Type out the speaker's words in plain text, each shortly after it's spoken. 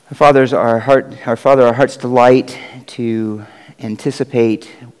Father, our heart's delight to anticipate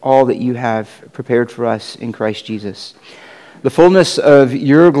all that you have prepared for us in Christ Jesus. The fullness of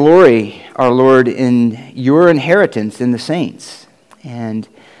your glory, our Lord, in your inheritance in the saints, and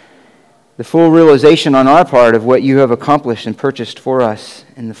the full realization on our part of what you have accomplished and purchased for us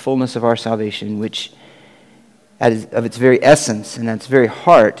in the fullness of our salvation, which of its very essence and at its very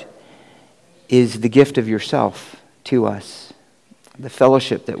heart is the gift of yourself to us. The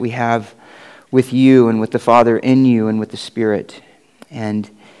fellowship that we have with you and with the Father in you and with the Spirit. And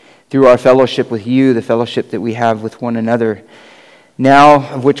through our fellowship with you, the fellowship that we have with one another,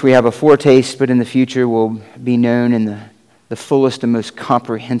 now of which we have a foretaste, but in the future will be known in the fullest and most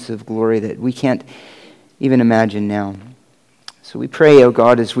comprehensive glory that we can't even imagine now. So we pray, O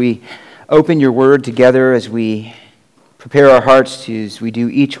God, as we open your word together, as we prepare our hearts to, as we do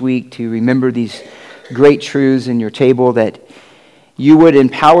each week, to remember these great truths in your table, that you would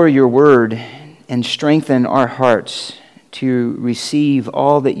empower your word and strengthen our hearts to receive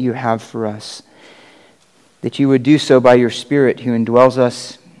all that you have for us. That you would do so by your Spirit who indwells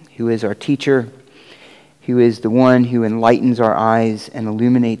us, who is our teacher, who is the one who enlightens our eyes and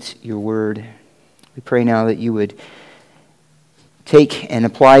illuminates your word. We pray now that you would take and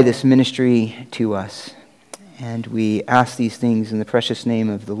apply this ministry to us. And we ask these things in the precious name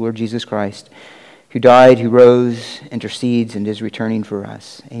of the Lord Jesus Christ, who died, who rose, intercedes, and is returning for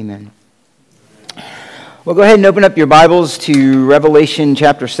us. Amen. Well, go ahead and open up your Bibles to Revelation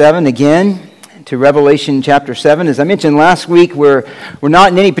chapter 7 again. To Revelation chapter 7. As I mentioned last week, we're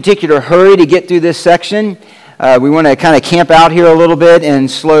not in any particular hurry to get through this section. We want to kind of camp out here a little bit and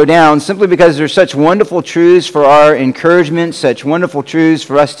slow down, simply because there's such wonderful truths for our encouragement, such wonderful truths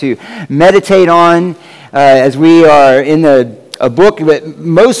for us to meditate on as we are in a book that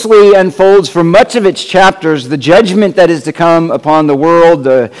mostly unfolds for much of its chapters the judgment that is to come upon the world,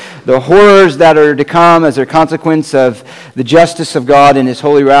 the horrors that are to come as a consequence of the justice of God and his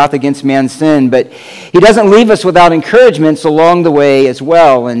holy wrath against man's sin. But he doesn't leave us without encouragements along the way as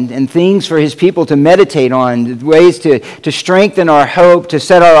well, and things for his people to meditate on, ways to strengthen our hope, to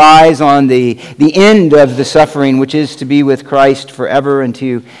set our eyes on the end of the suffering, which is to be with Christ forever and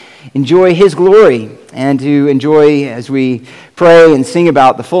to enjoy his glory, and to enjoy, as we pray and sing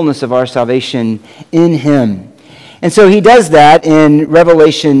about, the fullness of our salvation in him. And so he does that in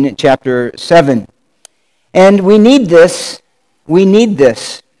Revelation chapter 7. And we need this. We need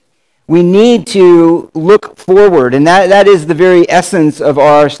this. We need to look forward, and that is the very essence of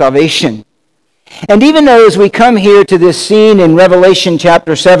our salvation. And even though as we come here to this scene in Revelation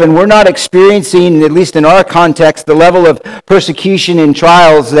chapter 7, we're not experiencing, at least in our context, the level of persecution and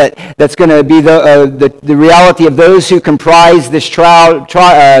trials that's going to be the reality of those who comprise this crowd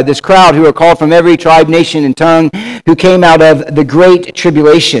who are called from every tribe, nation, and tongue, who came out of the great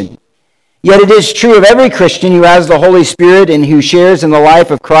tribulation. Yet it is true of every Christian who has the Holy Spirit and who shares in the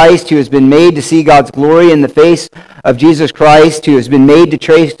life of Christ, who has been made to see God's glory in the face of Jesus Christ, who has been made to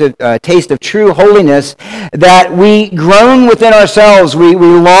taste of true holiness, that we groan within ourselves. We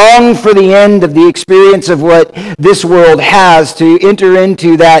long for the end of the experience of what this world has, to enter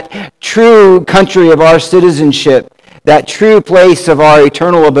into that true country of our citizenship, that true place of our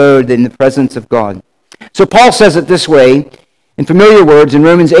eternal abode in the presence of God. So Paul says it this way, in familiar words, in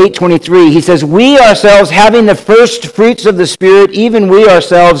Romans 8:23, he says, "We ourselves, having the first fruits of the Spirit, even we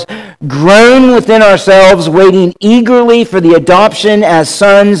ourselves, groan within ourselves, waiting eagerly for the adoption as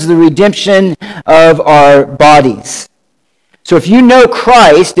sons, the redemption of our bodies." So if you know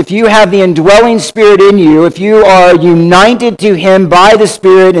Christ, if you have the indwelling Spirit in you, if you are united to him by the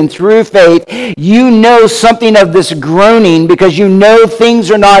Spirit and through faith, you know something of this groaning, because you know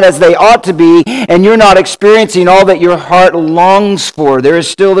things are not as they ought to be, and you're not experiencing all that your heart longs for. There is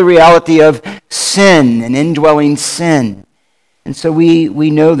still the reality of sin and indwelling sin. And so we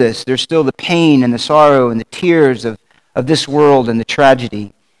know this. There's still the pain and the sorrow and the tears of this world and the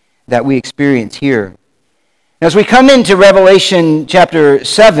tragedy that we experience here. As we come into Revelation chapter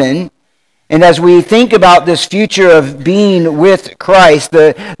 7, and as we think about this future of being with Christ,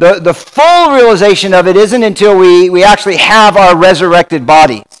 the full realization of it isn't until we actually have our resurrected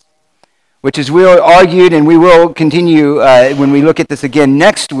bodies, which, as we argued and we will continue when we look at this again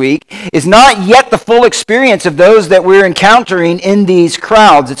next week, is not yet the full experience of those that we're encountering in these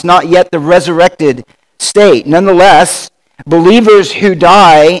crowds. It's not yet the resurrected state. Nonetheless, believers who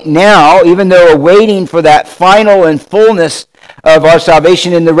die now, even though awaiting for that final and fullness of our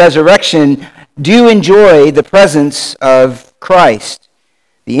salvation in the resurrection, do enjoy the presence of Christ.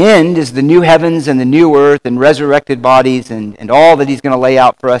 The end is the new heavens and the new earth and resurrected bodies and all that he's going to lay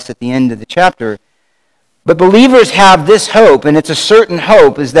out for us at the end of the chapter. But believers have this hope, and it's a certain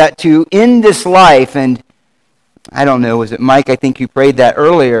hope, is that to end this life, and I don't know, was it Mike? I think you prayed that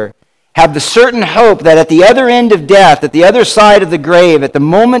earlier. Have the certain hope that at the other end of death, at the other side of the grave, at the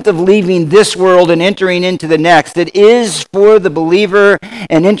moment of leaving this world and entering into the next, it is for the believer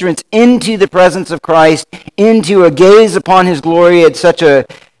an entrance into the presence of Christ, into a gaze upon his glory at such a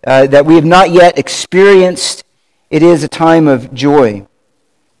that we have not yet experienced. It is a time of joy.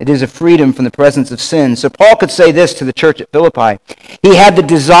 It is a freedom from the presence of sin. So Paul could say this to the church at Philippi. He had the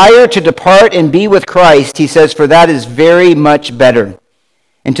desire to depart and be with Christ, he says, for that is very much better.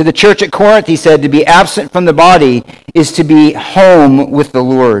 And to the church at Corinth, he said, to be absent from the body is to be home with the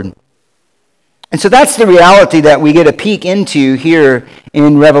Lord. And so that's the reality that we get a peek into here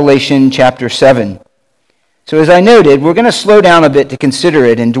in Revelation chapter 7. So as I noted, we're going to slow down a bit to consider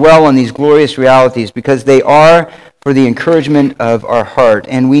it and dwell on these glorious realities because they are for the encouragement of our heart,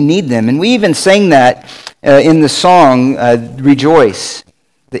 and we need them. And we even sang that in the song, Rejoice,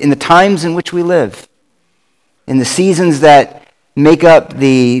 in the times in which we live, in the seasons that make up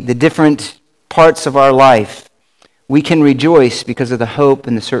the different parts of our life. We can rejoice because of the hope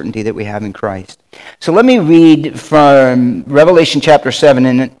and the certainty that we have in Christ. So let me read from Revelation chapter 7,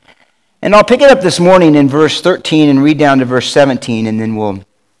 and I'll pick it up this morning in verse 13 and read down to verse 17, and then we'll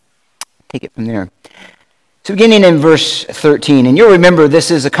take it from there. So beginning in verse 13, and you'll remember this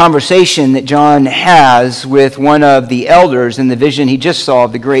is a conversation that John has with one of the elders in the vision he just saw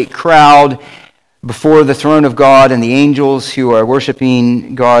of the great crowd before the throne of God and the angels who are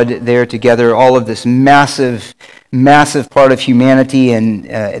worshiping God there together, all of this massive, massive part of humanity and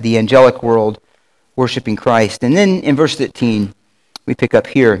the angelic world worshiping Christ. And then in verse 13, we pick up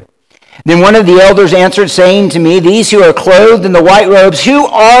here. Then one of the elders answered, saying to me, these who are clothed in the white robes, who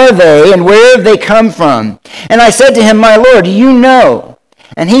are they and where have they come from? And I said to him, my Lord, you know.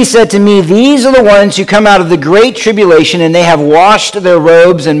 And he said to me, these are the ones who come out of the great tribulation, and they have washed their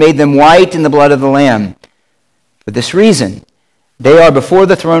robes and made them white in the blood of the Lamb. For this reason, they are before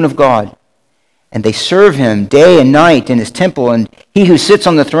the throne of God, and they serve him day and night in his temple, and he who sits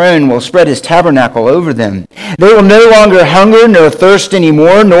on the throne will spread his tabernacle over them. They will no longer hunger nor thirst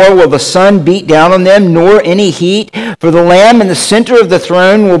anymore, nor will the sun beat down on them, nor any heat. For the Lamb in the center of the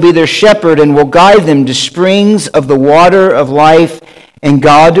throne will be their shepherd and will guide them to springs of the water of life, and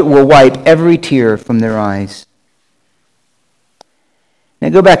God will wipe every tear from their eyes. Now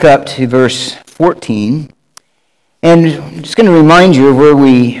go back up to verse 14. And I'm just going to remind you of where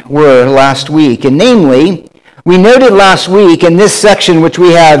we were last week. And namely, we noted last week in this section, which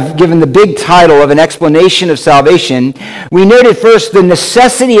we have given the big title of an explanation of salvation, we noted first the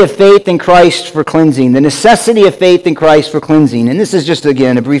necessity of faith in Christ for cleansing. The necessity of faith in Christ for cleansing. And this is just,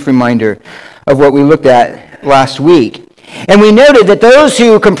 again, a brief reminder of what we looked at last week. And we noted that those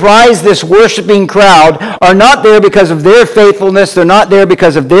who comprise this worshiping crowd are not there because of their faithfulness. They're not there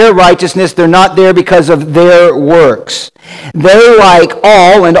because of their righteousness. They're not there because of their works. They, like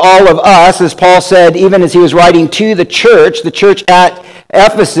all and all of us, as Paul said, even as he was writing to the church at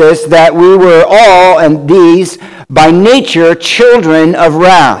Ephesus, that we were all, and these, by nature, children of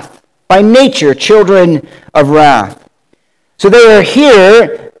wrath. By nature, children of wrath. So they are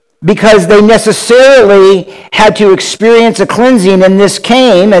here because they necessarily had to experience a cleansing, and this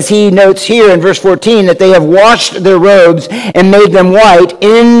came, as he notes here in verse 14, that they have washed their robes and made them white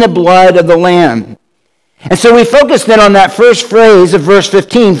in the blood of the Lamb. And so we focus then on that first phrase of verse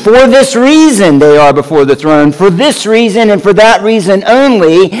 15. For this reason they are before the throne. For this reason and for that reason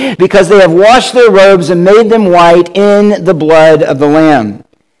only, because they have washed their robes and made them white in the blood of the Lamb.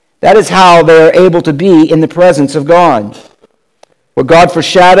 That is how they are able to be in the presence of God. What God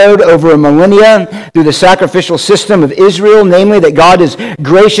foreshadowed over a millennia through the sacrificial system of Israel, namely that God is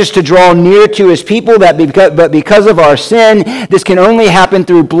gracious to draw near to his people, but because of our sin, this can only happen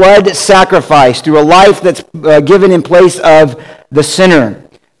through blood sacrifice, through a life that's given in place of the sinner,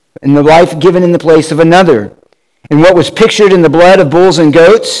 and the life given in the place of another. And what was pictured in the blood of bulls and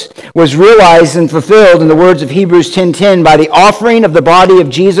goats was realized and fulfilled in the words of Hebrews 10:10 by the offering of the body of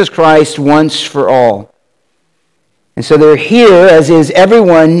Jesus Christ once for all. And so they're here, as is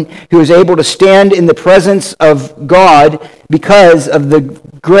everyone who is able to stand in the presence of God because of the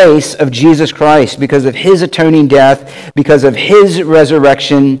grace of Jesus Christ, because of his atoning death, because of his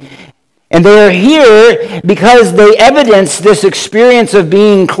resurrection. And they are here because they evidence this experience of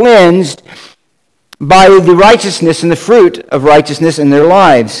being cleansed by the righteousness and the fruit of righteousness in their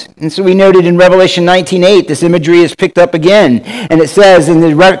lives. And so we noted in Revelation 19:8, this imagery is picked up again. And it says in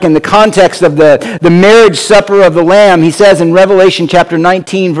the context of the marriage supper of the Lamb, he says in Revelation chapter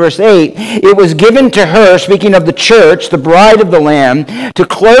 19, verse 8, it was given to her, speaking of the church, the bride of the Lamb, to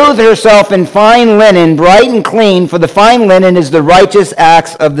clothe herself in fine linen, bright and clean, for the fine linen is the righteous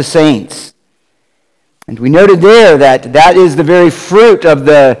acts of the saints. And we noted there that is the very fruit of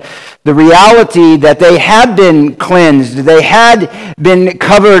the reality that they had been cleansed, they had been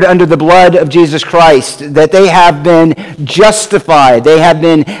covered under the blood of Jesus Christ, that they have been justified, they have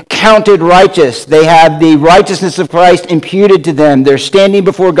been counted righteous, they have the righteousness of Christ imputed to them. Their standing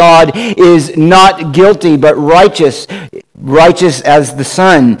before God is not guilty, but righteous as the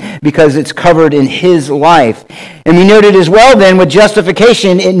Son, because it's covered in his life. And we noted as well then, with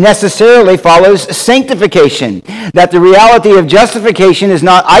justification, it necessarily follows sanctification. That the reality of justification is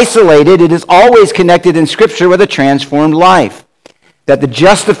not isolated, it is always connected in Scripture with a transformed life. That the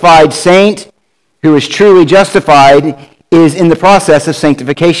justified saint who is truly justified is in the process of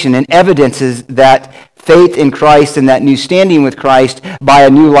sanctification and evidences that faith in Christ and that new standing with Christ by a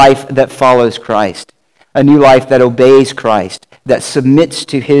new life that follows Christ. A new life that obeys Christ, that submits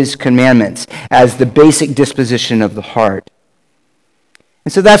to his commandments as the basic disposition of the heart.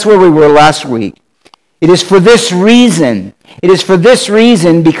 And so that's where we were last week. It is for this reason,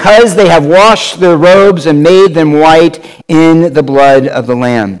 because they have washed their robes and made them white in the blood of the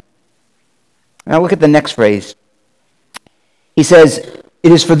Lamb. Now look at the next phrase. He says,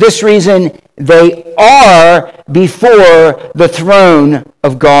 it is for this reason they are before the throne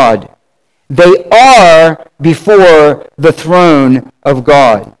of God. They are before the throne of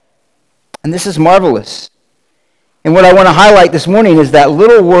God. And this is marvelous. And what I want to highlight this morning is that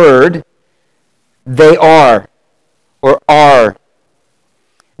little word, they are, or are.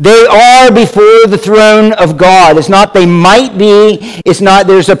 They are before the throne of God. It's not they might be. It's not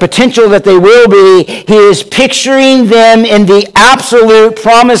there's a potential that they will be. He is picturing them in the absolute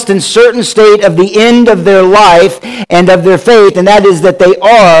promised and certain state of the end of their life and of their faith, and that is that they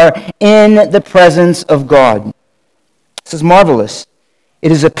are in the presence of God. This is marvelous.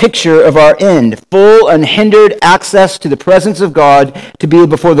 It is a picture of our end, full, unhindered access to the presence of God, to be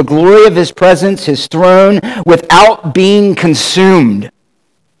before the glory of his presence, his throne, without being consumed,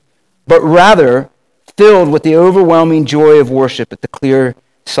 but rather filled with the overwhelming joy of worship at the clear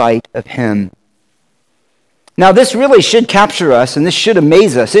sight of him. Now, this really should capture us, and this should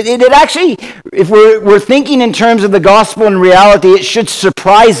amaze us. It actually, if we're thinking in terms of the gospel and reality, it should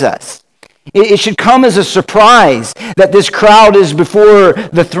surprise us. It should come as a surprise that this crowd is before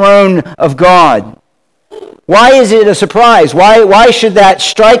the throne of God. Why is it a surprise? Why should that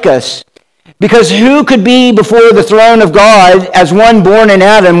strike us? Because who could be before the throne of God as one born in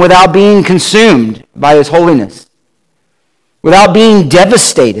Adam without being consumed by his holiness? Without being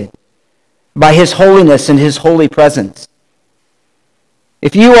devastated by his holiness and his holy presence?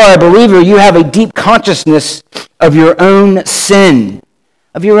 If you are a believer, you have a deep consciousness of your own sin.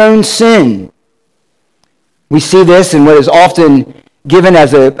 Of your own sin. We see this in what is often given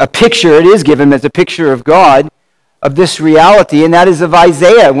as a picture, it is given as a picture of God, of this reality, and that is of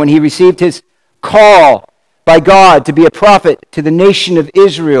Isaiah when he received his call by God to be a prophet to the nation of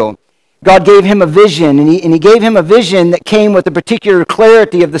Israel. God gave him a vision, and he gave him a vision that came with a particular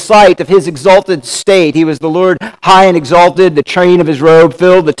clarity of the sight of his exalted state. He was the Lord high and exalted. The train of his robe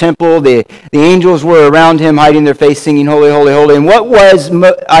filled the temple. The angels were around him, hiding their face, singing, "Holy, holy, holy." And what was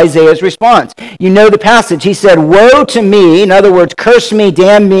Isaiah's response? You know the passage. He said, "Woe to me," in other words, curse me,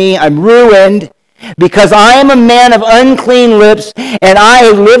 damn me, I'm ruined, because I am a man of unclean lips, and I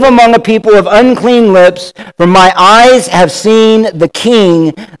live among a people of unclean lips, for my eyes have seen the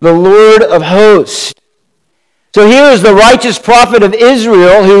King, the Lord of hosts. So here is the righteous prophet of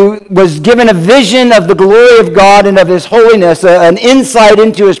Israel who was given a vision of the glory of God and of his holiness, an insight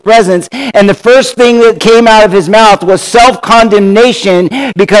into his presence, and the first thing that came out of his mouth was self-condemnation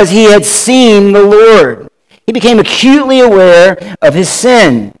because he had seen the Lord. He became acutely aware of his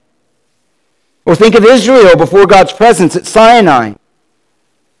sin. Or think of Israel before God's presence at Sinai.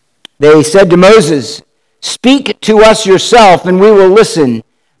 They said to Moses, "Speak to us yourself, and we will listen.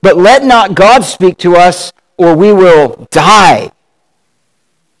 But let not God speak to us, or we will die."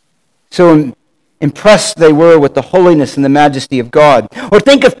 So impressed they were with the holiness and the majesty of God. Or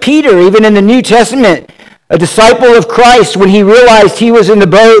think of Peter, even in the New Testament, a disciple of Christ, when he realized he was in the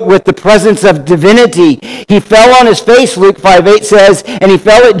boat with the presence of divinity. He fell on his face, Luke 5:8 says, and he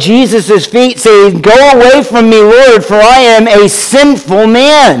fell at Jesus' feet, saying, "Go away from me, Lord, for I am a sinful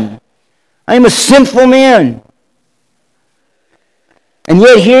man." I am a sinful man. And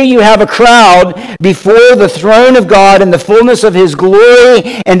yet here you have a crowd before the throne of God in the fullness of his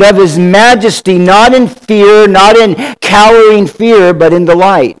glory and of his majesty, not in fear, not in cowering fear, but in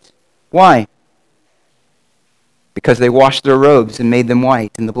delight. Why? Because they washed their robes and made them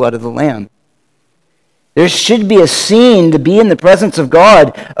white in the blood of the Lamb. There should be a scene to be in the presence of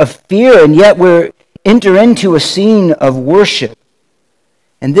God of fear, and yet we're enter into a scene of worship.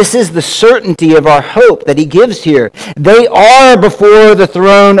 And this is the certainty of our hope that he gives here. They are before the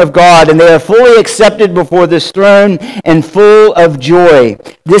throne of God, and they are fully accepted before this throne and full of joy.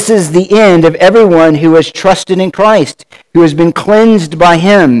 This is the end of everyone who has trusted in Christ, who has been cleansed by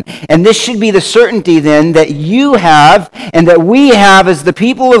him. And this should be the certainty then that you have and that we have as the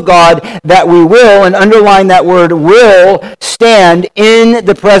people of God, that we will, and underline that word, will stand in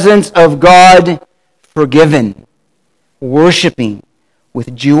the presence of God forgiven, worshiping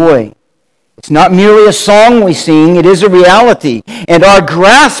with joy. It's not merely a song we sing, it is a reality. And our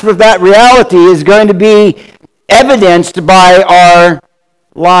grasp of that reality is going to be evidenced by our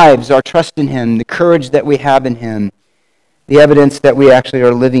lives, our trust in him, the courage that we have in him, the evidence that we actually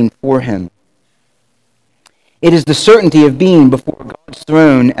are living for him. It is the certainty of being before God's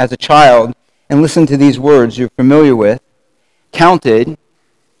throne as a child, and listen to these words you're familiar with, counted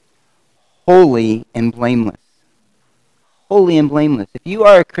holy and blameless. Holy and blameless. If you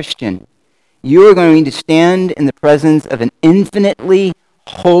are a Christian, you are going to stand in the presence of an infinitely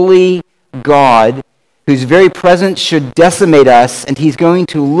holy God whose very presence should decimate us, and he's going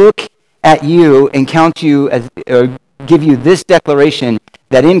to look at you and count you as, or give you this declaration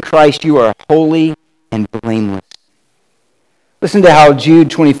that in Christ you are holy and blameless. Listen to how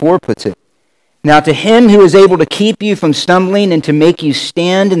Jude 24 puts it. Now to him who is able to keep you from stumbling and to make you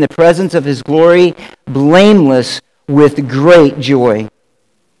stand in the presence of his glory, blameless with great joy.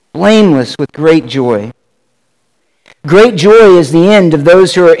 Blameless with great joy. Great joy is the end of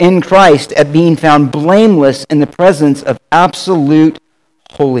those who are in Christ at being found blameless in the presence of absolute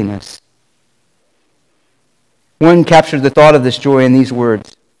holiness. One captured the thought of this joy in these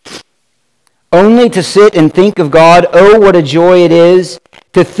words. Only to sit and think of God, oh, what a joy it is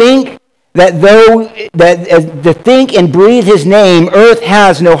to think to think and breathe his name, earth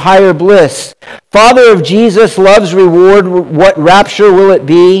has no higher bliss. Father of Jesus, love's reward, what rapture will it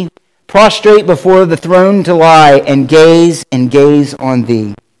be? Prostrate before the throne to lie and gaze on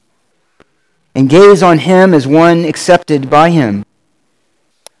thee. And gaze on him as one accepted by him.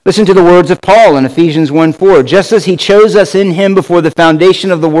 Listen to the words of Paul in Ephesians 1:4. Just as he chose us in him before the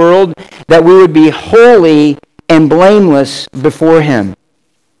foundation of the world, that we would be holy and blameless before him.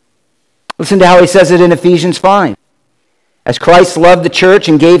 Listen to how he says it in Ephesians 5. As Christ loved the church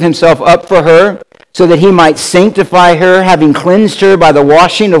and gave himself up for her, so that he might sanctify her, having cleansed her by the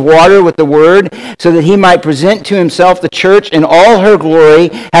washing of water with the word, so that he might present to himself the church in all her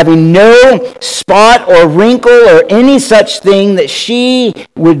glory, having no spot or wrinkle or any such thing, that she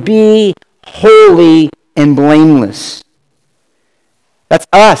would be holy and blameless. That's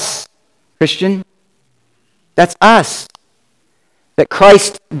us, Christian. That's us. That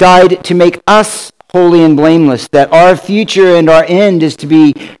Christ died to make us holy and blameless, that our future and our end is to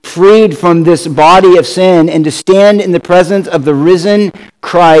be freed from this body of sin and to stand in the presence of the risen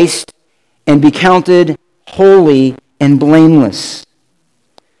Christ and be counted holy and blameless.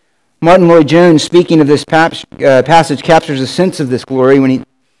 Martin Lloyd-Jones, speaking of this passage, captures a sense of this glory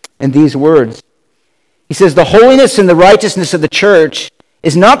in these words. He says, the holiness and the righteousness of the church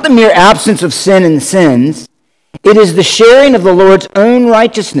is not the mere absence of sin and sins. It is the sharing of the Lord's own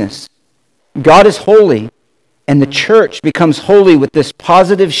righteousness. God is holy, and the church becomes holy with this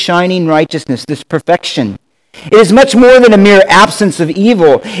positive, shining righteousness, this perfection. It is much more than a mere absence of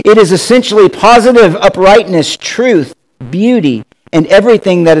evil. It is essentially positive uprightness, truth, beauty, and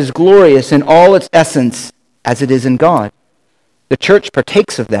everything that is glorious in all its essence as it is in God. The church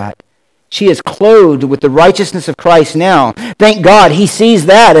partakes of that. She is clothed with the righteousness of Christ now. Thank God he sees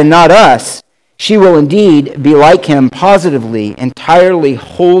that and not us. She will indeed be like him positively, entirely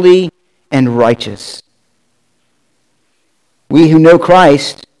holy and righteous. We who know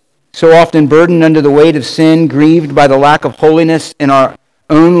Christ, so often burdened under the weight of sin, grieved by the lack of holiness in our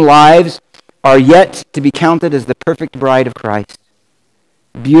own lives, are yet to be counted as the perfect bride of Christ,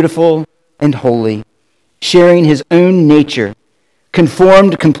 beautiful and holy, sharing his own nature,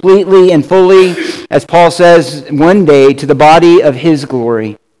 conformed completely and fully, as Paul says, one day to the body of his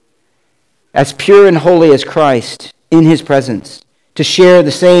glory, as pure and holy as Christ in his presence, to share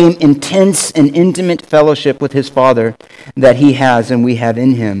the same intense and intimate fellowship with his Father that he has and we have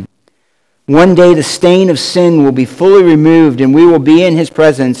in him. One day the stain of sin will be fully removed and we will be in his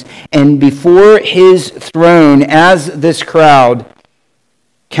presence and before his throne as this crowd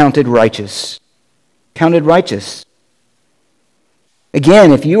counted righteous. Counted righteous.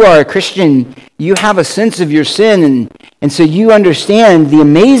 Again, if you are a Christian, you have a sense of your sin, and so you understand the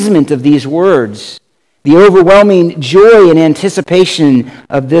amazement of these words, the overwhelming joy and anticipation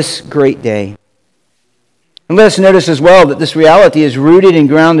of this great day. And let us notice as well that this reality is rooted and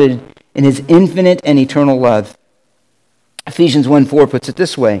grounded in his infinite and eternal love. Ephesians 1:4 puts it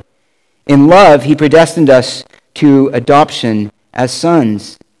this way: in love, he predestined us to adoption as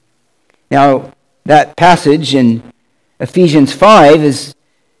sons. Now, that passage in Ephesians 5 is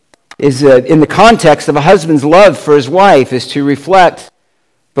in the context of a husband's love for his wife, is to reflect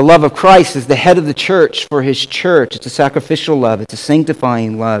the love of Christ as the head of the church for his church. It's a sacrificial love. It's a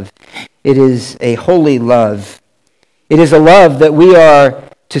sanctifying love. It is a holy love. It is a love that we are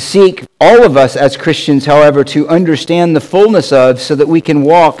to seek, all of us as Christians, however, to understand the fullness of so that we can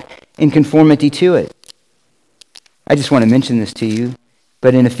walk in conformity to it. I just want to mention this to you,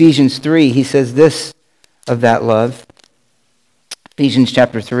 but in Ephesians 3, he says this of that love. Ephesians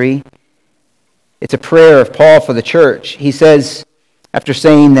chapter 3, it's a prayer of Paul for the church. He says, after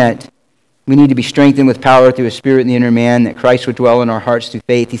saying that we need to be strengthened with power through a spirit in the inner man, that Christ would dwell in our hearts through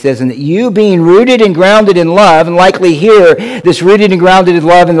faith, he says, and that you being rooted and grounded in love, and likely here, this rooted and grounded in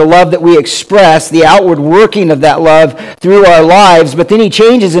love and the love that we express, the outward working of that love through our lives. But then he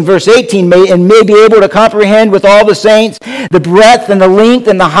changes in verse 18, may be able to comprehend with all the saints the breadth and the length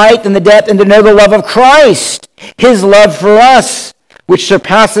and the height and the depth, and to know the love of Christ, his love for us, which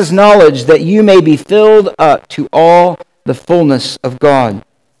surpasses knowledge, that you may be filled up to all the fullness of God.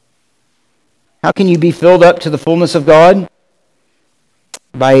 How can you be filled up to the fullness of God?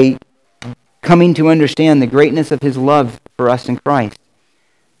 By coming to understand the greatness of his love for us in Christ.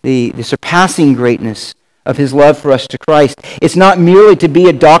 The surpassing greatness of his love for us to Christ. It's not merely to be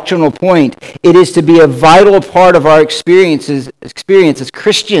a doctrinal point. It is to be a vital part of our experience as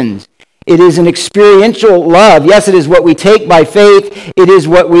Christians. It is an experiential love. Yes, it is what we take by faith. It is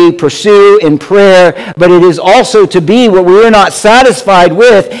what we pursue in prayer. But it is also to be what we are not satisfied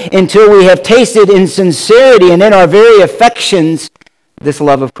with until we have tasted in sincerity and in our very affections this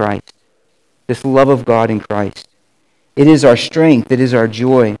love of Christ, this love of God in Christ. It is our strength. It is our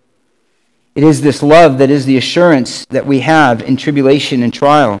joy. It is this love that is the assurance that we have in tribulation and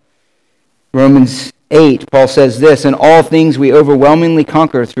trial. Romans 8, Paul says this, in all things we overwhelmingly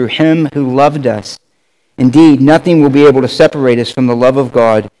conquer through him who loved us. Indeed, nothing will be able to separate us from the love of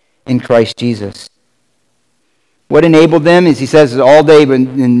God in Christ Jesus. What enabled them, as he says all day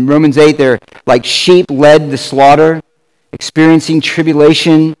in Romans 8, they're like sheep led to slaughter, experiencing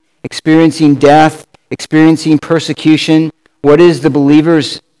tribulation, experiencing death, experiencing persecution. What is the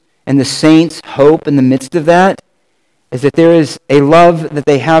believers and the saints' hope in the midst of that? Is that there is a love that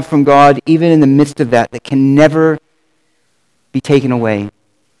they have from God, even in the midst of that can never be taken away,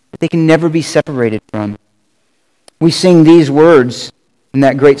 that they can never be separated from. We sing these words in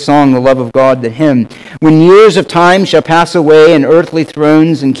that great song, The Love of God, the hymn. When years of time shall pass away and earthly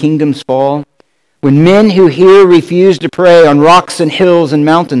thrones and kingdoms fall, when men who hear refuse to pray, on rocks and hills and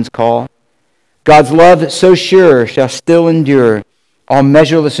mountains call, God's love so sure shall still endure, all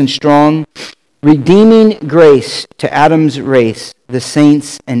measureless and strong, redeeming grace to Adam's race, the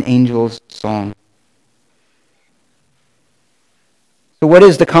saints and angels' song. So what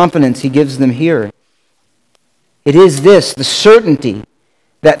is the confidence he gives them here? It is this, the certainty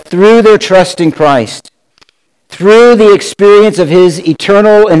that through their trust in Christ, through the experience of his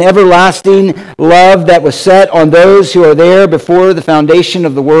eternal and everlasting love that was set on those who are there before the foundation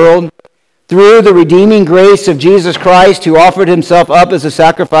of the world, through the redeeming grace of Jesus Christ who offered himself up as a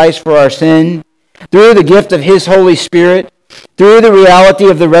sacrifice for our sin, through the gift of his Holy Spirit, through the reality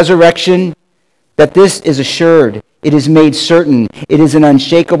of the resurrection, that this is assured, it is made certain, it is an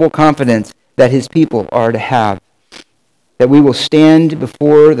unshakable confidence that his people are to have, that we will stand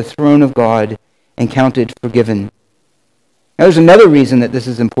before the throne of God and counted forgiven. Now, there's another reason that this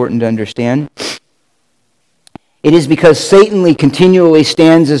is important to understand. It is because Satan continually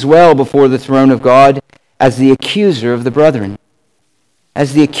stands as well before the throne of God as the accuser of the brethren.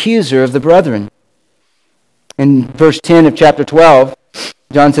 As the accuser of the brethren. In verse 10 of chapter 12,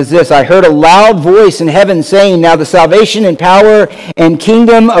 John says this, I heard a loud voice in heaven saying, now the salvation and power and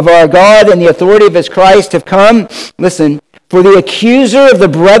kingdom of our God and the authority of his Christ have come. Listen, for the accuser of the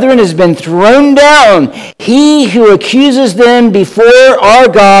brethren has been thrown down, he who accuses them before our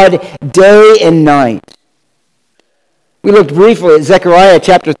God day and night. We looked briefly at Zechariah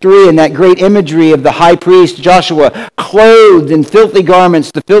chapter 3 and that great imagery of the high priest Joshua clothed in filthy garments,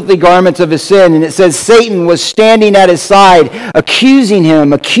 the filthy garments of his sin. And it says Satan was standing at his side, accusing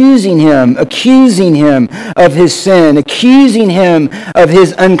him of his sin, accusing him of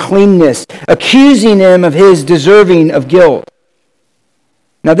his uncleanness, accusing him of his deserving of guilt.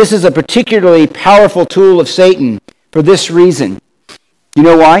 Now this is a particularly powerful tool of Satan for this reason. You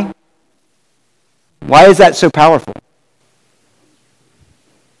know why? Why is that so powerful?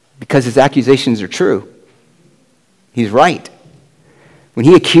 Because his accusations are true. He's right. When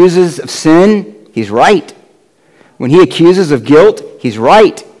he accuses of sin, he's right. When he accuses of guilt, he's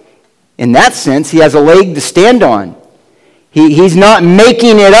right. In that sense, he has a leg to stand on. He's not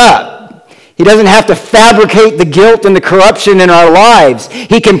making it up. He doesn't have to fabricate the guilt and the corruption in our lives.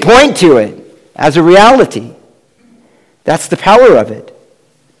 He can point to it as a reality. That's the power of it.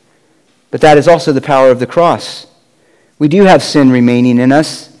 But that is also the power of the cross. We do have sin remaining in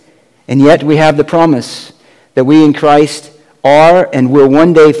us. And yet we have the promise that we in Christ are and will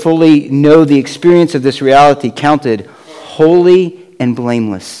one day fully know the experience of this reality, counted holy and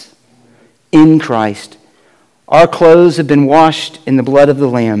blameless in Christ. Our clothes have been washed in the blood of the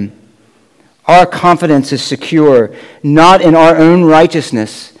Lamb. Our confidence is secure, not in our own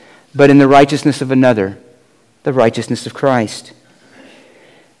righteousness, but in the righteousness of another, the righteousness of Christ.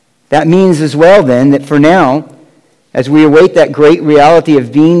 That means as well then that for now, as we await that great reality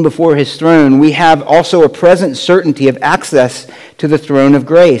of being before his throne, we have also a present certainty of access to the throne of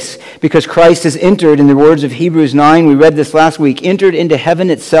grace. Because Christ has entered, in the words of Hebrews 9, we read this last week, entered into heaven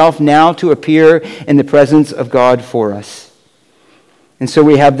itself now to appear in the presence of God for us. And so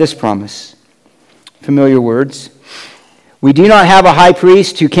we have this promise. Familiar words. We do not have a high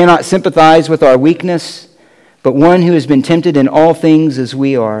priest who cannot sympathize with our weakness, but one who has been tempted in all things as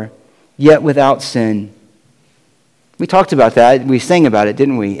we are, yet without sin. We talked about that. We sang about it,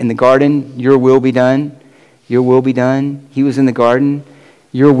 didn't we? In the garden, your will be done. Your will be done. He was in the garden.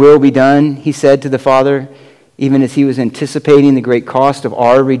 Your will be done, he said to the Father, even as he was anticipating the great cost of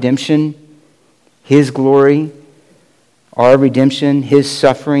our redemption, his glory, our redemption, his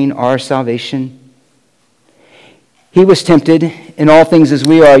suffering, our salvation. He was tempted in all things as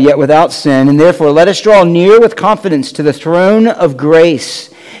we are, yet without sin. And therefore, let us draw near with confidence to the throne of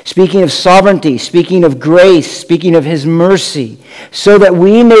grace, speaking of sovereignty, speaking of grace, speaking of his mercy, so that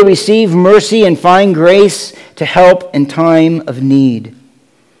we may receive mercy and find grace to help in time of need.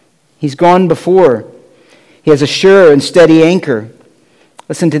 He's gone before. He has a sure and steady anchor.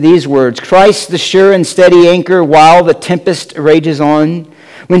 Listen to these words. Christ, the sure and steady anchor, while the tempest rages on.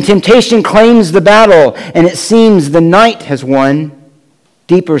 When temptation claims the battle, and it seems the night has won,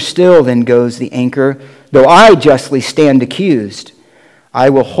 deeper still then goes the anchor, though I justly stand accused. I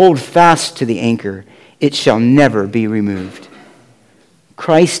will hold fast to the anchor. It shall never be removed.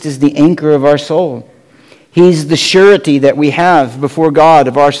 Christ is the anchor of our soul. He's the surety that we have before God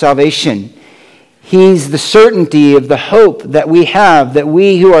of our salvation. He's the certainty of the hope that we have, that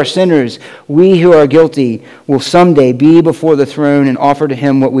we who are sinners, we who are guilty, will someday be before the throne and offer to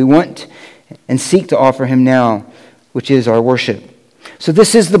him what we want and seek to offer him now, which is our worship. So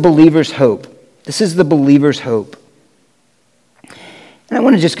this is the believer's hope. This is the believer's hope. And I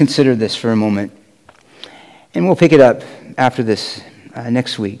want to just consider this for a moment. And we'll pick it up after this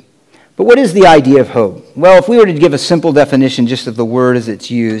next week. But what is the idea of hope? Well, if we were to give a simple definition just of the word as it's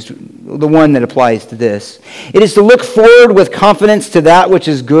used, the one that applies to this, it is to look forward with confidence to that which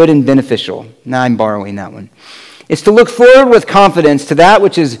is good and beneficial. Now I'm borrowing that one. It's to look forward with confidence to that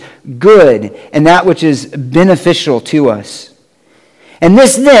which is good and that which is beneficial to us. And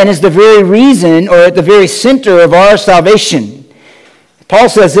this then is the very reason, or at the very center of our salvation. Paul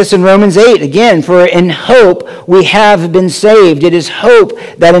says this in Romans 8, again, for in hope we have been saved. It is hope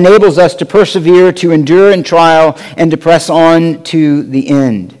that enables us to persevere, to endure in trial, and to press on to the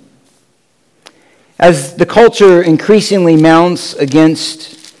end. As the culture increasingly mounts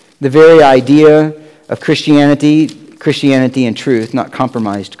against the very idea of Christianity and truth, not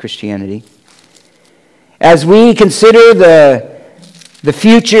compromised Christianity, as we consider the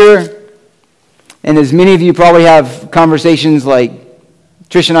future, and as many of you probably have conversations like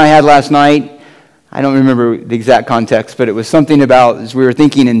Trish and I had last night, I don't remember the exact context, but it was something about as we were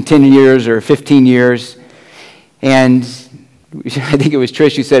thinking in 10 years or 15 years. And I think it was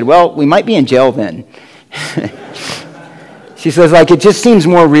Trish who said, well, we might be in jail then. She says, it just seems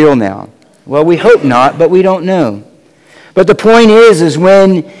more real now. Well, we hope not, but we don't know. But the point is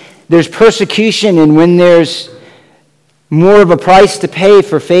when there's persecution and when there's more of a price to pay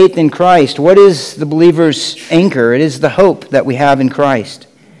for faith in Christ, what is the believer's anchor? It is the hope that we have in Christ.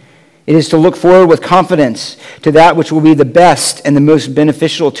 It is to look forward with confidence to that which will be the best and the most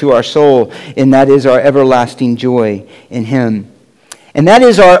beneficial to our soul, and that is our everlasting joy in him. And that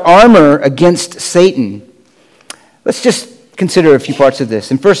is our armor against Satan. Let's just consider a few parts of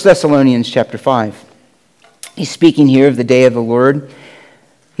this. In 1 Thessalonians chapter 5, he's speaking here of the day of the Lord.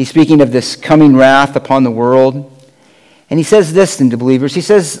 He's speaking of this coming wrath upon the world. And he says this to believers. He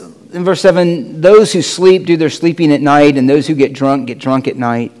says in verse 7, those who sleep do their sleeping at night, and those who get drunk at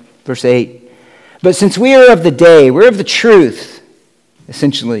night. Verse 8, but since we are of the day, we're of the truth,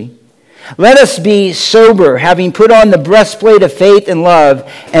 essentially. Let us be sober, having put on the breastplate of faith and love,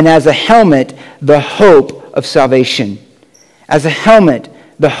 and as a helmet, the hope of salvation. As a helmet,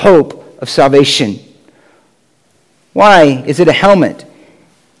 the hope of salvation. Why is it a helmet?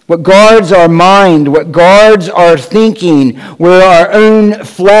 What guards our mind, what guards our thinking, where our own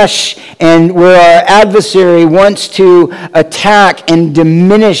flesh and where our adversary wants to attack and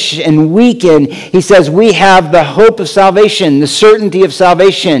diminish and weaken, he says we have the hope of salvation, the certainty of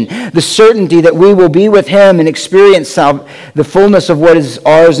salvation, the certainty that we will be with him and experience the fullness of what is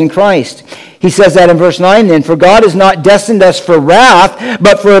ours in Christ. He says that in verse 9 then, for God has not destined us for wrath,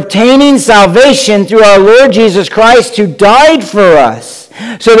 but for obtaining salvation through our Lord Jesus Christ, who died for us,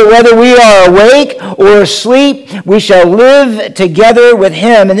 so that whether we are awake or asleep, we shall live together with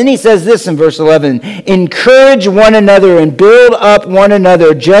him. And then he says this in verse 11, encourage one another and build up one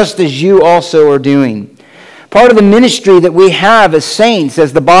another, just as you also are doing. Part of the ministry that we have as saints,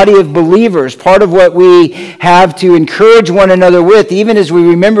 as the body of believers, part of what we have to encourage one another with, even as we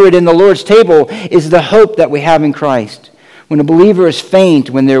remember it in the Lord's table, is the hope that we have in Christ. When a believer is faint,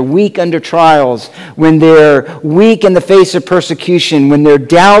 when they're weak under trials, when they're weak in the face of persecution, when they're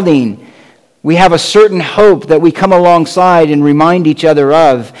doubting, we have a certain hope that we come alongside and remind each other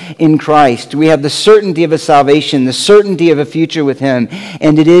of in Christ. We have the certainty of a salvation, the certainty of a future with him,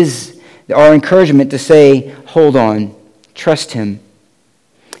 and it is our encouragement to say, hold on, trust him.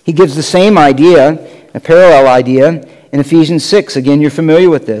 He gives the same idea, a parallel idea, in Ephesians 6. Again, you're familiar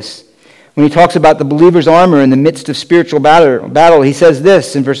with this. When he talks about the believer's armor in the midst of spiritual battle, he says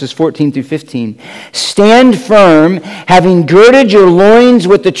this in verses 14 through 15. Stand firm, having girded your loins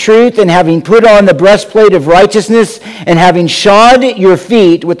with the truth, and having put on the breastplate of righteousness, and having shod your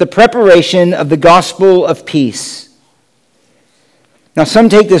feet with the preparation of the gospel of peace. Now, some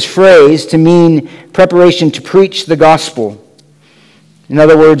take this phrase to mean preparation to preach the gospel. In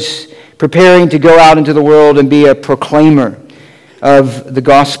other words, preparing to go out into the world and be a proclaimer of the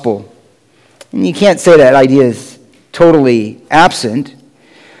gospel. And you can't say that idea is totally absent.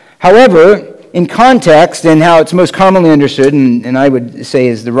 However, in context and how it's most commonly understood, and I would say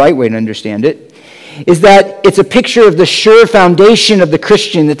is the right way to understand it, is that it's a picture of the sure foundation of the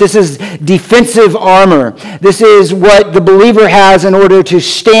Christian, that this is defensive armor. This is what the believer has in order to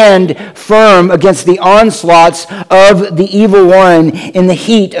stand firm against the onslaughts of the evil one in the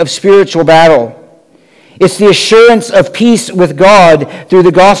heat of spiritual battle. It's the assurance of peace with God through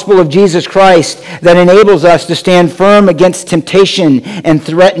the gospel of Jesus Christ that enables us to stand firm against temptation and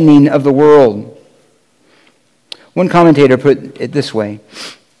threatening of the world. One commentator put it this way.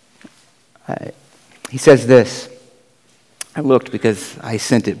 He says this. I looked because I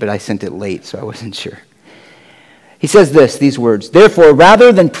sent it, but I sent it late, so I wasn't sure. He says these words, therefore,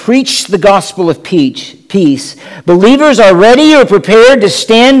 rather than preach the gospel of peace, believers are ready or prepared to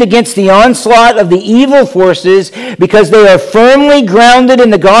stand against the onslaught of the evil forces because they are firmly grounded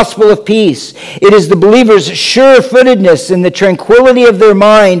in the gospel of peace. It is the believer's sure-footedness in the tranquility of their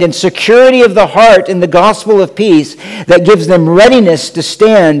mind and security of the heart in the gospel of peace that gives them readiness to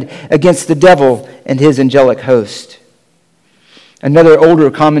stand against the devil and his angelic host. Another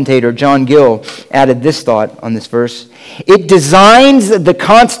older commentator, John Gill, added this thought on this verse. It designs the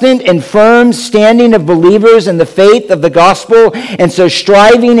constant and firm standing of believers in the faith of the gospel, and so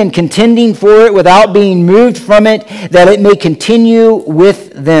striving and contending for it without being moved from it, that it may continue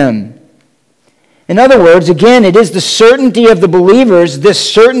with them. In other words, again, it is the certainty of the believers, this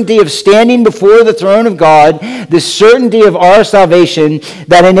certainty of standing before the throne of God, this certainty of our salvation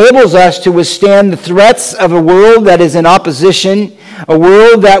that enables us to withstand the threats of a world that is in opposition, a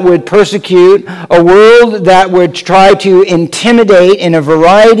world that would persecute, a world that would try to intimidate in a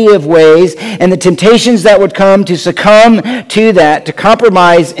variety of ways, and the temptations that would come to succumb to that, to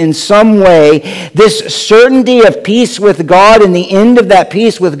compromise in some way. This certainty of peace with God and the end of that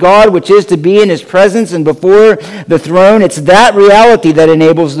peace with God, which is to be in his presence and before the throne, it's that reality that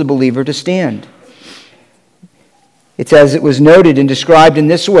enables the believer to stand. It's as it was noted and described in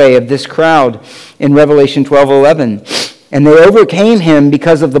this way of this crowd in Revelation 12:11. And they overcame him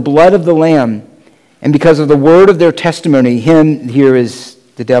because of the blood of the Lamb and because of the word of their testimony. Him here is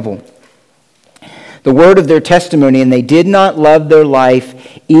the devil. The word of their testimony, and they did not love their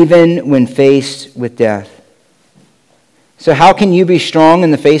life even when faced with death. So how can you be strong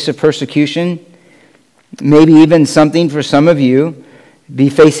in the face of persecution? Maybe even something for some of you be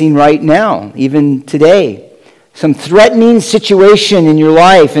facing right now, even today. Some threatening situation in your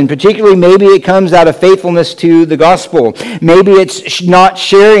life, and particularly maybe it comes out of faithfulness to the gospel. Maybe it's not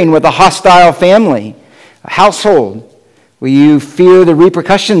sharing with a hostile family, a household, where you fear the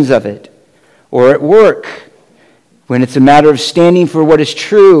repercussions of it. Or at work, when it's a matter of standing for what is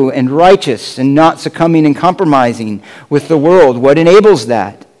true and righteous and not succumbing and compromising with the world. What enables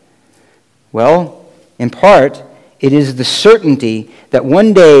that? Well, in part, it is the certainty that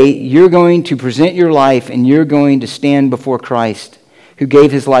one day you're going to present your life and you're going to stand before Christ, who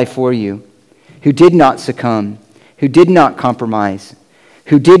gave his life for you, who did not succumb, who did not compromise,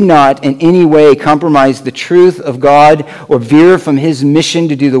 who did not in any way compromise the truth of God or veer from his mission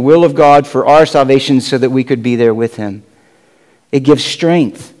to do the will of God for our salvation so that we could be there with him. It gives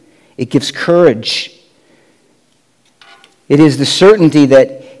strength. It gives courage. It is the certainty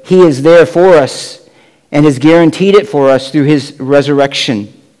that he is there for us and has guaranteed it for us through his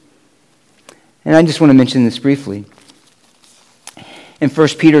resurrection. And I just want to mention this briefly. In 1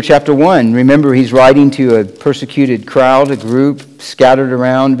 Peter chapter 1, remember he's writing to a persecuted crowd, a group scattered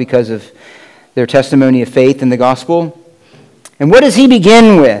around because of their testimony of faith in the gospel. And what does he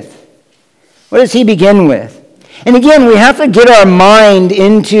begin with? What does he begin with? And again, we have to get our mind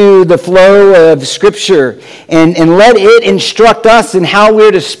into the flow of Scripture and let it instruct us in how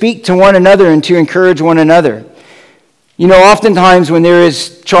we're to speak to one another and to encourage one another. You know, oftentimes when there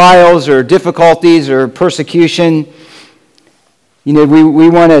is trials or difficulties or persecution, you know, we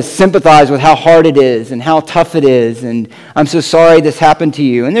want to sympathize with how hard it is and how tough it is, and I'm so sorry this happened to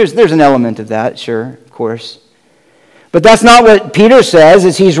you. And there's an element of that, sure, of course. But that's not what Peter says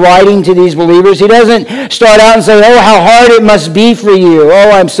as he's writing to these believers. He doesn't start out and say, oh, how hard it must be for you.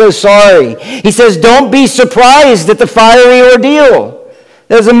 Oh, I'm so sorry. He says, don't be surprised at the fiery ordeal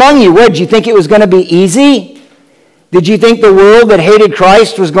that is among you. What, did you think it was going to be easy? Did you think the world that hated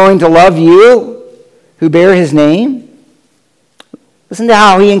Christ was going to love you, who bear his name? Listen to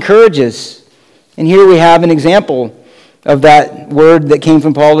how he encourages. And here we have an example of that word that came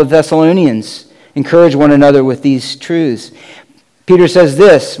from Paul to the Thessalonians. Encourage one another with these truths. Peter says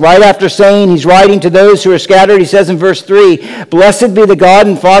this, right after saying he's writing to those who are scattered, he says in verse 3, Blessed be the God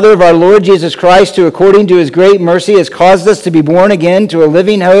and Father of our Lord Jesus Christ, who according to his great mercy has caused us to be born again to a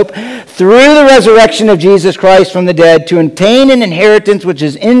living hope through the resurrection of Jesus Christ from the dead, to obtain an inheritance which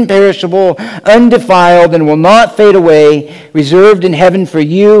is imperishable, undefiled, and will not fade away, reserved in heaven for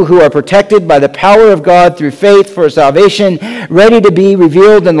you who are protected by the power of God through faith for salvation, ready to be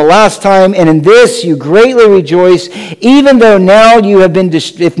revealed in the last time. And in this you greatly rejoice, even though now you have been,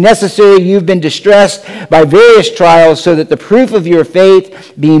 if necessary, you've been distressed by various trials, so that the proof of your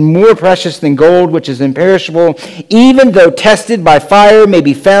faith, being more precious than gold, which is imperishable, even though tested by fire, may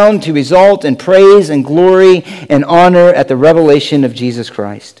be found to result in praise and glory and honor at the revelation of Jesus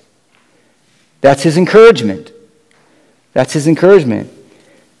Christ. That's his encouragement. That's his encouragement.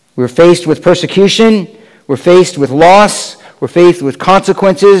 We're faced with persecution. We're faced with loss. We're faced with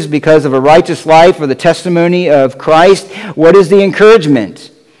consequences because of a righteous life or the testimony of Christ. What is the encouragement?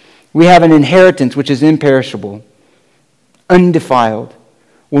 We have an inheritance which is imperishable, undefiled,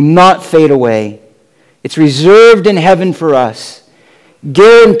 will not fade away. It's reserved in heaven for us,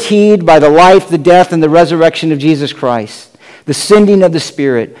 guaranteed by the life, the death, and the resurrection of Jesus Christ, the sending of the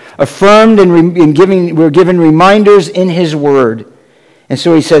Spirit, affirmed and we're given reminders in his word. And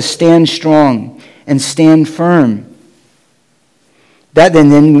so he says, stand strong and stand firm. That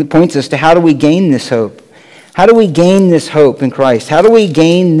then points us to how do we gain this hope? How do we gain this hope in Christ? How do we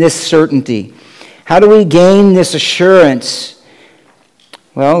gain this certainty? How do we gain this assurance?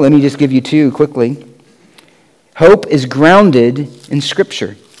 Well, let me just give you two quickly. Hope is grounded in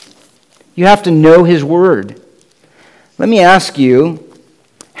Scripture. You have to know his word. Let me ask you,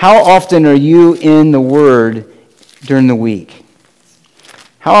 how often are you in the word during the week?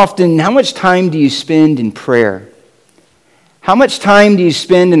 How much time do you spend in prayer? How much time do you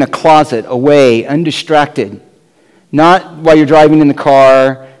spend in a closet, away, undistracted? Not while you're driving in the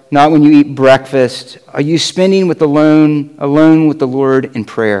car, not when you eat breakfast. Are you spending alone with the Lord in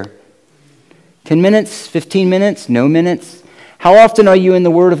prayer? 10 minutes, 15 minutes, no minutes? How often are you in the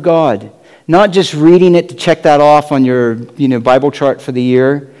Word of God? Not just reading it to check that off on your Bible chart for the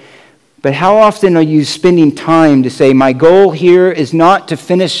year, but how often are you spending time to say, my goal here is not to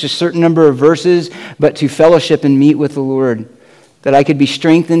finish a certain number of verses, but to fellowship and meet with the Lord, that I could be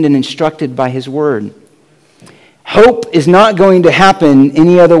strengthened and instructed by his word. Hope is not going to happen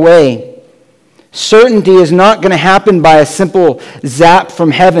any other way. Certainty is not going to happen by a simple zap from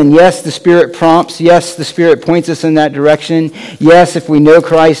heaven. Yes, the Spirit prompts. Yes, the Spirit points us in that direction. Yes, if we know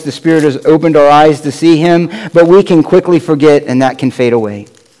Christ, the Spirit has opened our eyes to see Him. But we can quickly forget, and that can fade away.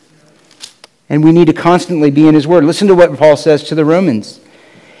 And we need to constantly be in His Word. Listen to what Paul says to the Romans.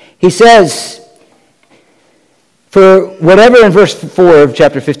 He says, for whatever, in verse 4 of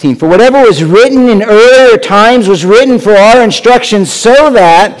chapter 15, for whatever was written in earlier times was written for our instruction, so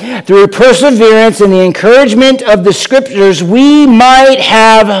that through perseverance and the encouragement of the Scriptures we might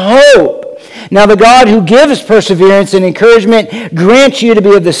have hope. Now the God who gives perseverance and encouragement grants you to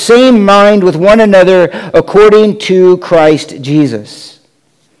be of the same mind with one another according to Christ Jesus.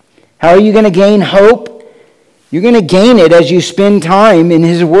 How are you going to gain hope? You're going to gain it as you spend time in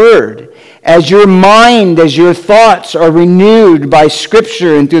His Word. As your mind, as your thoughts are renewed by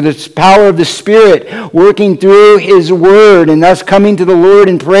Scripture and through the power of the Spirit working through His Word and thus coming to the Lord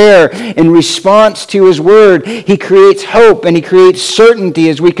in prayer in response to His Word, He creates hope and He creates certainty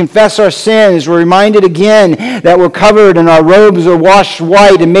as we confess our sins. We're reminded again that we're covered and our robes are washed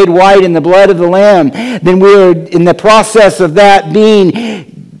white and made white in the blood of the Lamb. Then we are in the process of that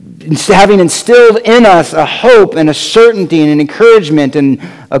having instilled in us a hope and a certainty and an encouragement and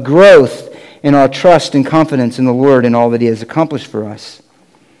a growth in our trust and confidence in the Lord and all that He has accomplished for us.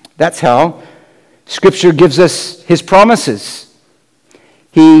 That's how Scripture gives us His promises.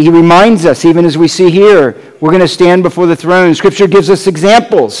 He reminds us, even as we see here, we're going to stand before the throne. Scripture gives us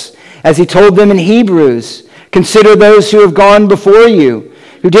examples, as He told them in Hebrews. Consider those who have gone before you,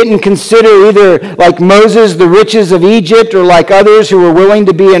 who didn't consider either like Moses the riches of Egypt or like others who were willing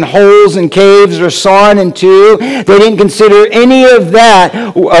to be in holes and caves or sawn in two. They didn't consider any of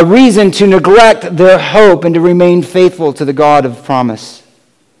that a reason to neglect their hope and to remain faithful to the God of promise.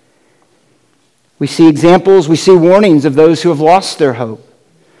 We see examples, we see warnings of those who have lost their hope.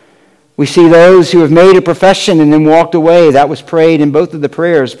 We see those who have made a profession and then walked away. That was prayed in both of the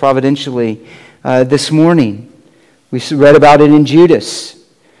prayers providentially this morning. We read about it in Judas.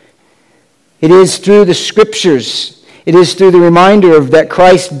 It is through the Scriptures, it is through the reminder of that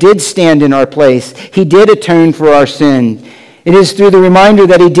Christ did stand in our place. He did atone for our sin. It is through the reminder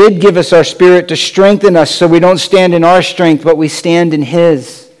that He did give us our Spirit to strengthen us so we don't stand in our strength, but we stand in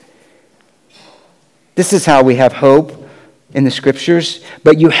His. This is how we have hope in the Scriptures,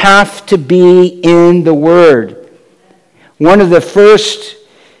 but you have to be in the Word. One of the first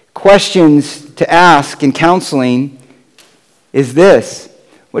questions to ask in counseling is this: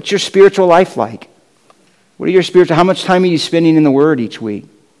 what's your spiritual life like? What are your spiritual? How much time are you spending in the Word each week?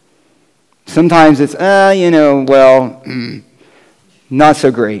 Sometimes it's, not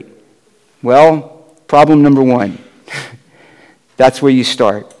so great. Well, problem number one. That's where you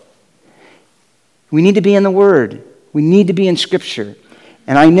start. We need to be in the Word. We need to be in Scripture.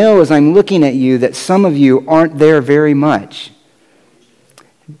 And I know as I'm looking at you that some of you aren't there very much.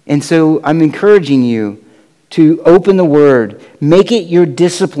 And so I'm encouraging you to open the Word. Make it your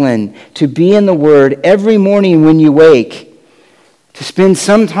discipline to be in the Word every morning when you wake. To spend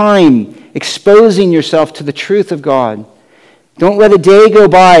some time exposing yourself to the truth of God. Don't let a day go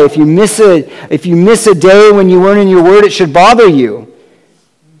by. If you miss a day when you weren't in your Word, it should bother you.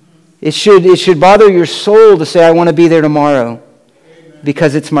 It should bother your soul to say, I want to be there tomorrow.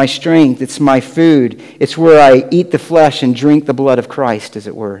 Because it's my strength, it's my food. It's where I eat the flesh and drink the blood of Christ, as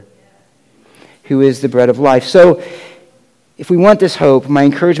it were, who is the bread of life. So, if we want this hope, my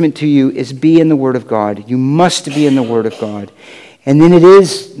encouragement to you is be in the Word of God. You must be in the Word of God. And then it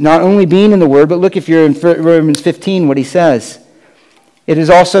is not only being in the Word, but look, if you're in Romans 15, what he says. It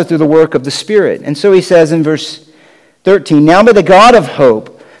is also through the work of the Spirit. And so he says in verse 13, now may the God of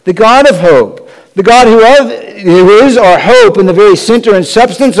hope, the God who is our hope in the very center and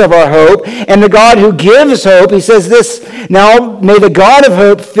substance of our hope, and the God who gives hope, he says this, now may the God of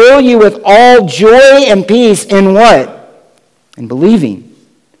hope fill you with all joy and peace in what? In believing.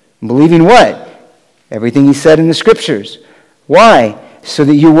 In believing what? Everything he said in the Scriptures. Why? So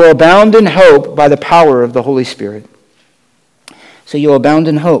that you will abound in hope by the power of the Holy Spirit. So you'll abound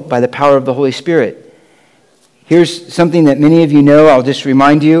in hope by the power of the Holy Spirit. Here's something that many of you know. I'll just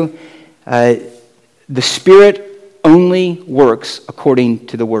remind you. The Spirit only works according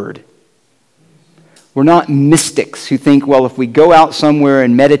to the Word. We're not mystics who think, well, if we go out somewhere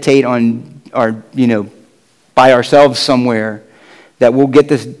and meditate on by ourselves somewhere, that we'll get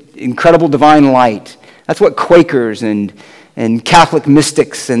this incredible divine light. That's what Quakers and Catholic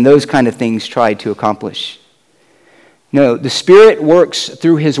mystics and those kind of things tried to accomplish. No, the Spirit works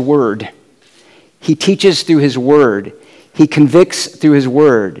through His Word. He teaches through His Word. He convicts through His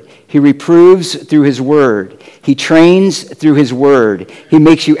Word. He reproves through his word. He trains through his word. He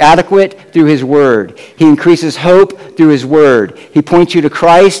makes you adequate through his word. He increases hope through his word. He points you to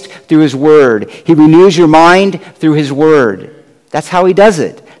Christ through his word. He renews your mind through his word. That's how he does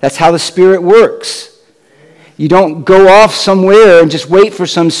it. That's how the Spirit works. You don't go off somewhere and just wait for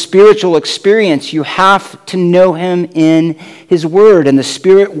some spiritual experience. You have to know him in his word, and the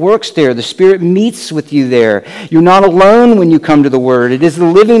Spirit works there. The Spirit meets with you there. You're not alone when you come to the word. It is the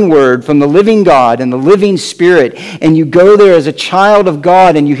living word from the living God and the living Spirit, and you go there as a child of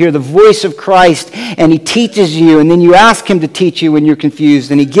God, and you hear the voice of Christ, and he teaches you, and then you ask him to teach you when you're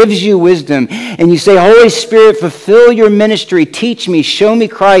confused, and he gives you wisdom, and you say, Holy Spirit, fulfill your ministry. Teach me, show me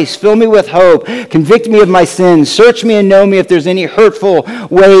Christ, fill me with hope, convict me of my sins. Search me and know me if there's any hurtful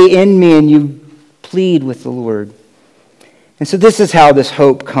way in me, and you plead with the Lord. And so this is how this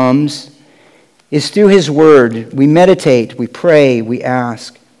hope comes, is through his word. We meditate, we pray, we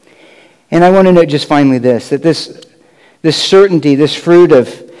ask. And I want to note just finally this, that this certainty, this fruit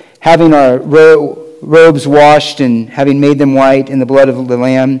of having our robes washed and having made them white in the blood of the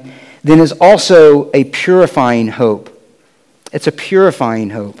Lamb, then is also a purifying hope. It's a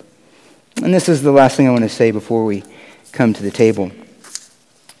purifying hope. And this is the last thing I want to say before we come to the table.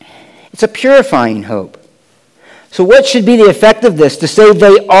 It's a purifying hope. So what should be the effect of this? To say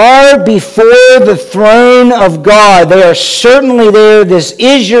they are before the throne of God. They are certainly there. This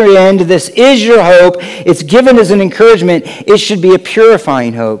is your end. This is your hope. It's given as an encouragement. It should be a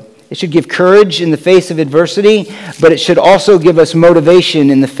purifying hope. It should give courage in the face of adversity, but it should also give us motivation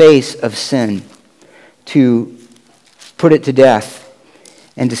in the face of sin to put it to death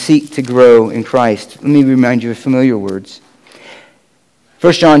and to seek to grow in Christ. Let me remind you of familiar words.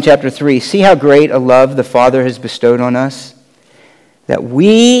 1 John chapter 3, see how great a love the Father has bestowed on us, that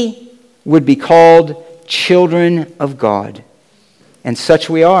we would be called children of God. And such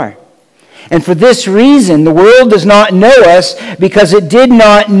we are. And for this reason, the world does not know us because it did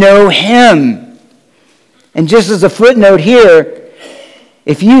not know him. And just as a footnote here,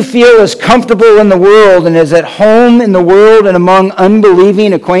 if you feel as comfortable in the world and as at home in the world and among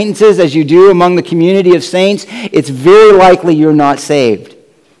unbelieving acquaintances as you do among the community of saints, it's very likely you're not saved.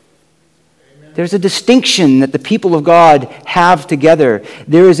 Amen. There's a distinction that the people of God have together.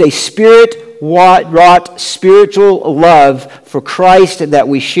 There is a Spirit-wrought spiritual love for Christ that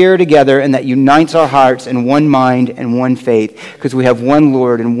we share together and that unites our hearts in one mind and one faith, because we have one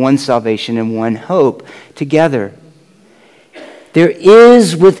Lord and one salvation and one hope together. There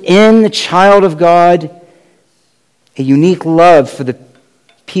is within the child of God a unique love for the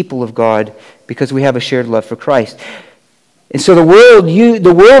people of God because we have a shared love for Christ. And so the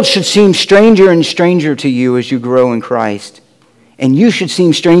world should seem stranger and stranger to you as you grow in Christ. And you should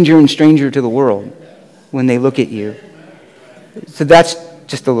seem stranger and stranger to the world when they look at you. So that's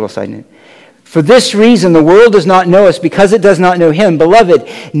just a little side note. For this reason, the world does not know us because it does not know him. Beloved,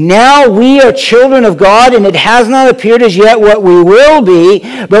 now we are children of God, and it has not appeared as yet what we will be,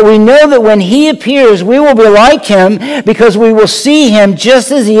 but we know that when he appears, we will be like him because we will see him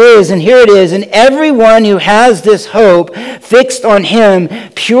just as he is. And here it is, and everyone who has this hope fixed on him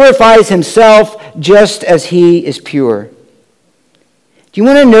purifies himself just as he is pure. Do you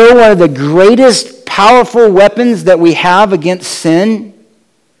want to know one of the greatest powerful weapons that we have against sin?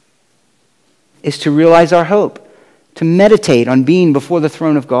 Is to realize our hope, to meditate on being before the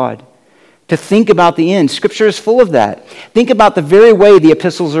throne of God, to think about the end. Scripture is full of that. Think about the very way the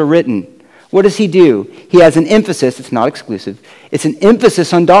epistles are written. What does he do? He has an emphasis, it's not exclusive, it's an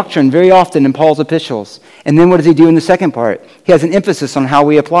emphasis on doctrine very often in Paul's epistles. And then what does he do in the second part? He has an emphasis on how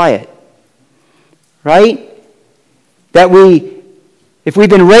we apply it. Right? That if we've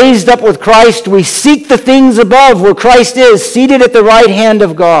been raised up with Christ, we seek the things above where Christ is, seated at the right hand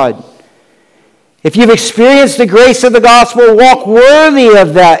of God. If you've experienced the grace of the gospel, walk worthy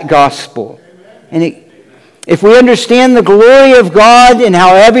of that gospel. And if we understand the glory of God and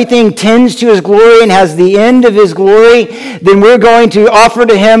how everything tends to his glory and has the end of his glory, then we're going to offer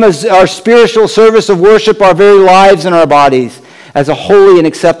to him as our spiritual service of worship our very lives and our bodies as a holy and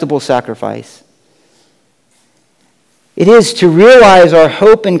acceptable sacrifice. It is to realize our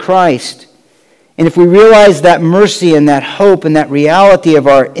hope in Christ. And if we realize that mercy and that hope and that reality of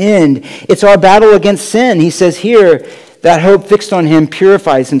our end, it's our battle against sin. He says here, that hope fixed on him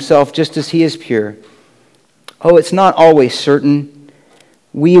purifies himself just as he is pure. Oh, it's not always certain.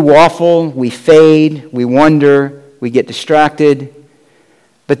 We waffle, we fade, we wonder, we get distracted.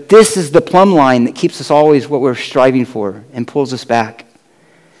 But this is the plumb line that keeps us always what we're striving for and pulls us back.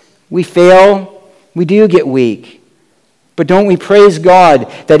 We fail, we do get weak. But don't we praise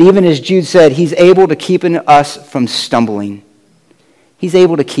God that even as Jude said, he's able to keep us from stumbling. He's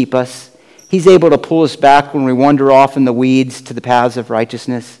able to keep us. He's able to pull us back when we wander off in the weeds to the paths of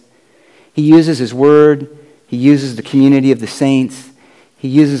righteousness. He uses his word. He uses the community of the saints. He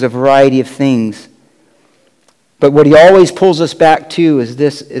uses a variety of things. But what he always pulls us back to is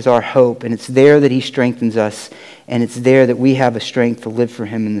this is our hope. And it's there that he strengthens us. And it's there that we have a strength to live for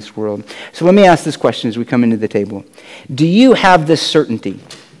him in this world. So let me ask this question as we come into the table. Do you have this certainty?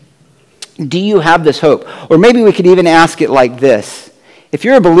 Do you have this hope? Or maybe we could even ask it like this. If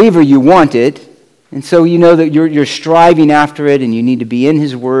you're a believer, you want it. And so you know that you're striving after it, and you need to be in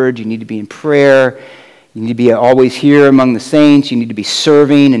his word. You need to be in prayer. You need to be always here among the saints. You need to be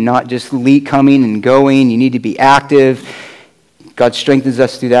serving and not just coming and going. You need to be active. God strengthens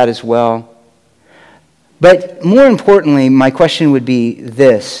us through that as well. But more importantly, my question would be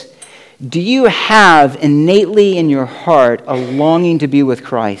this. Do you have innately in your heart a longing to be with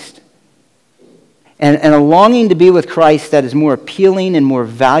Christ? And a longing to be with Christ that is more appealing and more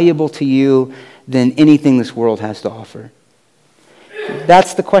valuable to you than anything this world has to offer?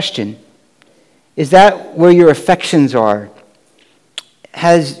 That's the question. Is that where your affections are?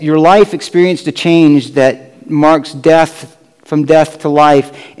 Has your life experienced a change that marks death from death to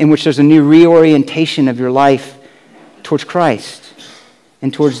life, in which there's a new reorientation of your life towards Christ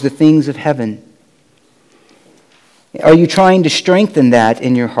and towards the things of heaven? Are you trying to strengthen that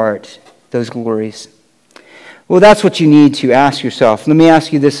in your heart, those glories? Well, that's what you need to ask yourself. Let me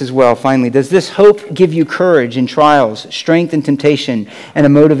ask you this as well, finally. Does this hope give you courage in trials, strength in temptation, and a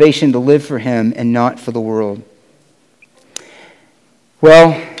motivation to live for him and not for the world?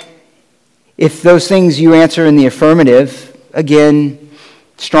 Well, if those things you answer in the affirmative, again,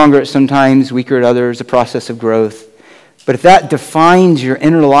 stronger at some times, weaker at others, a process of growth. But if that defines your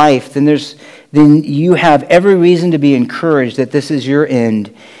inner life, then you have every reason to be encouraged that this is your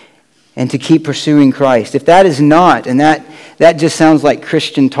end and to keep pursuing Christ. If that is not, and that just sounds like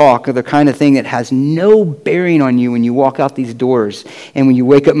Christian talk, or the kind of thing that has no bearing on you when you walk out these doors and when you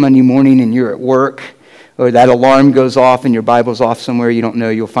wake up Monday morning and you're at work, or that alarm goes off and your Bible's off somewhere you don't know,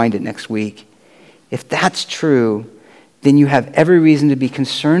 you'll find it next week. If that's true, then you have every reason to be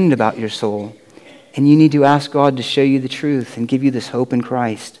concerned about your soul. And you need to ask God to show you the truth and give you this hope in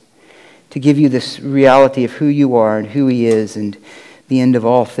Christ, to give you this reality of who you are and who he is and the end of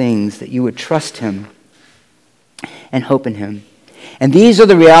all things, that you would trust him and hope in him. And these are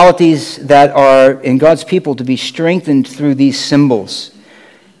the realities that are in God's people to be strengthened through these symbols.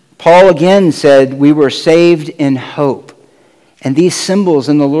 Paul again said, we were saved in hope. And these symbols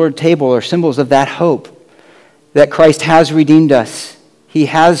in the Lord's table are symbols of that hope, that Christ has redeemed us. He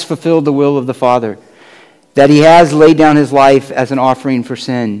has fulfilled the will of the Father. That he has laid down his life as an offering for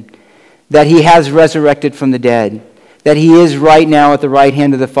sin. That he has resurrected from the dead. That he is right now at the right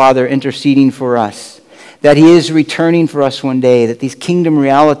hand of the Father interceding for us. That he is returning for us one day. That these kingdom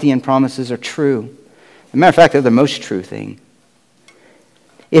reality and promises are true. As a matter of fact, they're the most true thing.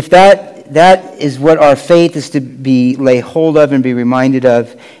 If that is what our faith is to be lay hold of and be reminded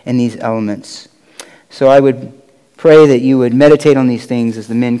of in these elements. So I would pray that you would meditate on these things as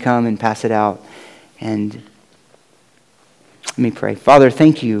the men come and pass it out. And let me pray. Father,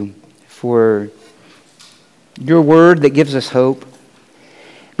 thank you for your word that gives us hope.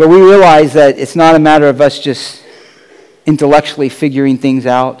 But we realize that it's not a matter of us just intellectually figuring things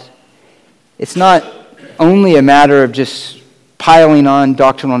out. It's not only a matter of just piling on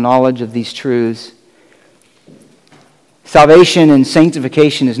doctrinal knowledge of these truths. Salvation and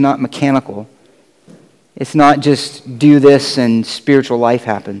sanctification is not mechanical. It's not just do this and spiritual life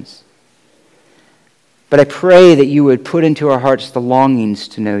happens. But I pray that you would put into our hearts the longings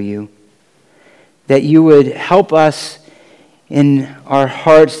to know you. That you would help us in our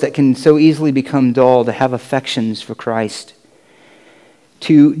hearts that can so easily become dull to have affections for Christ.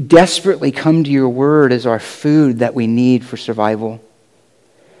 To desperately come to your word as our food that we need for survival.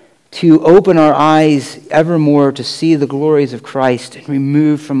 To open our eyes evermore to see the glories of Christ and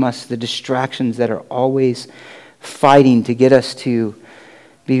remove from us the distractions that are always fighting to get us to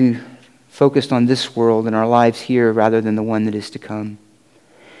be focused on this world and our lives here rather than the one that is to come.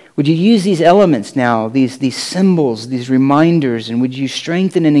 Would you use these elements now, these symbols, these reminders, and would you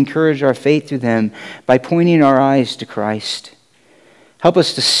strengthen and encourage our faith through them by pointing our eyes to Christ? Help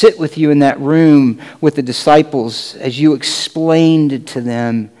us to sit with you in that room with the disciples as you explained to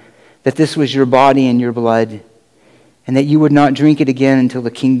them that this was your body and your blood, and that you would not drink it again until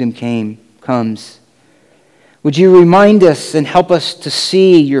the kingdom comes. Would you remind us and help us to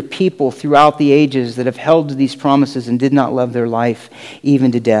see your people throughout the ages that have held to these promises and did not love their life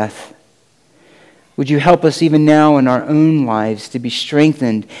even to death? Would you help us even now in our own lives to be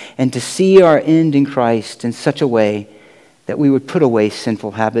strengthened and to see our end in Christ in such a way that we would put away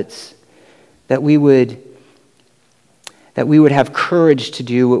sinful habits, that we would have courage to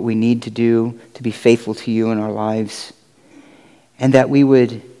do what we need to do to be faithful to you in our lives, and that we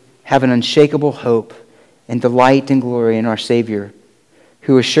would have an unshakable hope and delight and glory in our Savior,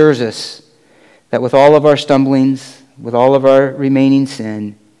 who assures us that with all of our stumblings, with all of our remaining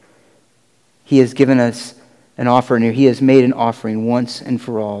sin, he has given us an offering, he has made an offering once and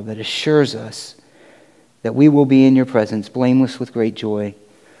for all that assures us that we will be in your presence, blameless with great joy,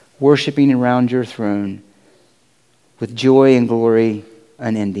 worshiping around your throne with joy and glory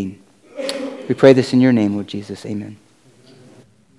unending. We pray this in your name, Lord Jesus. Amen.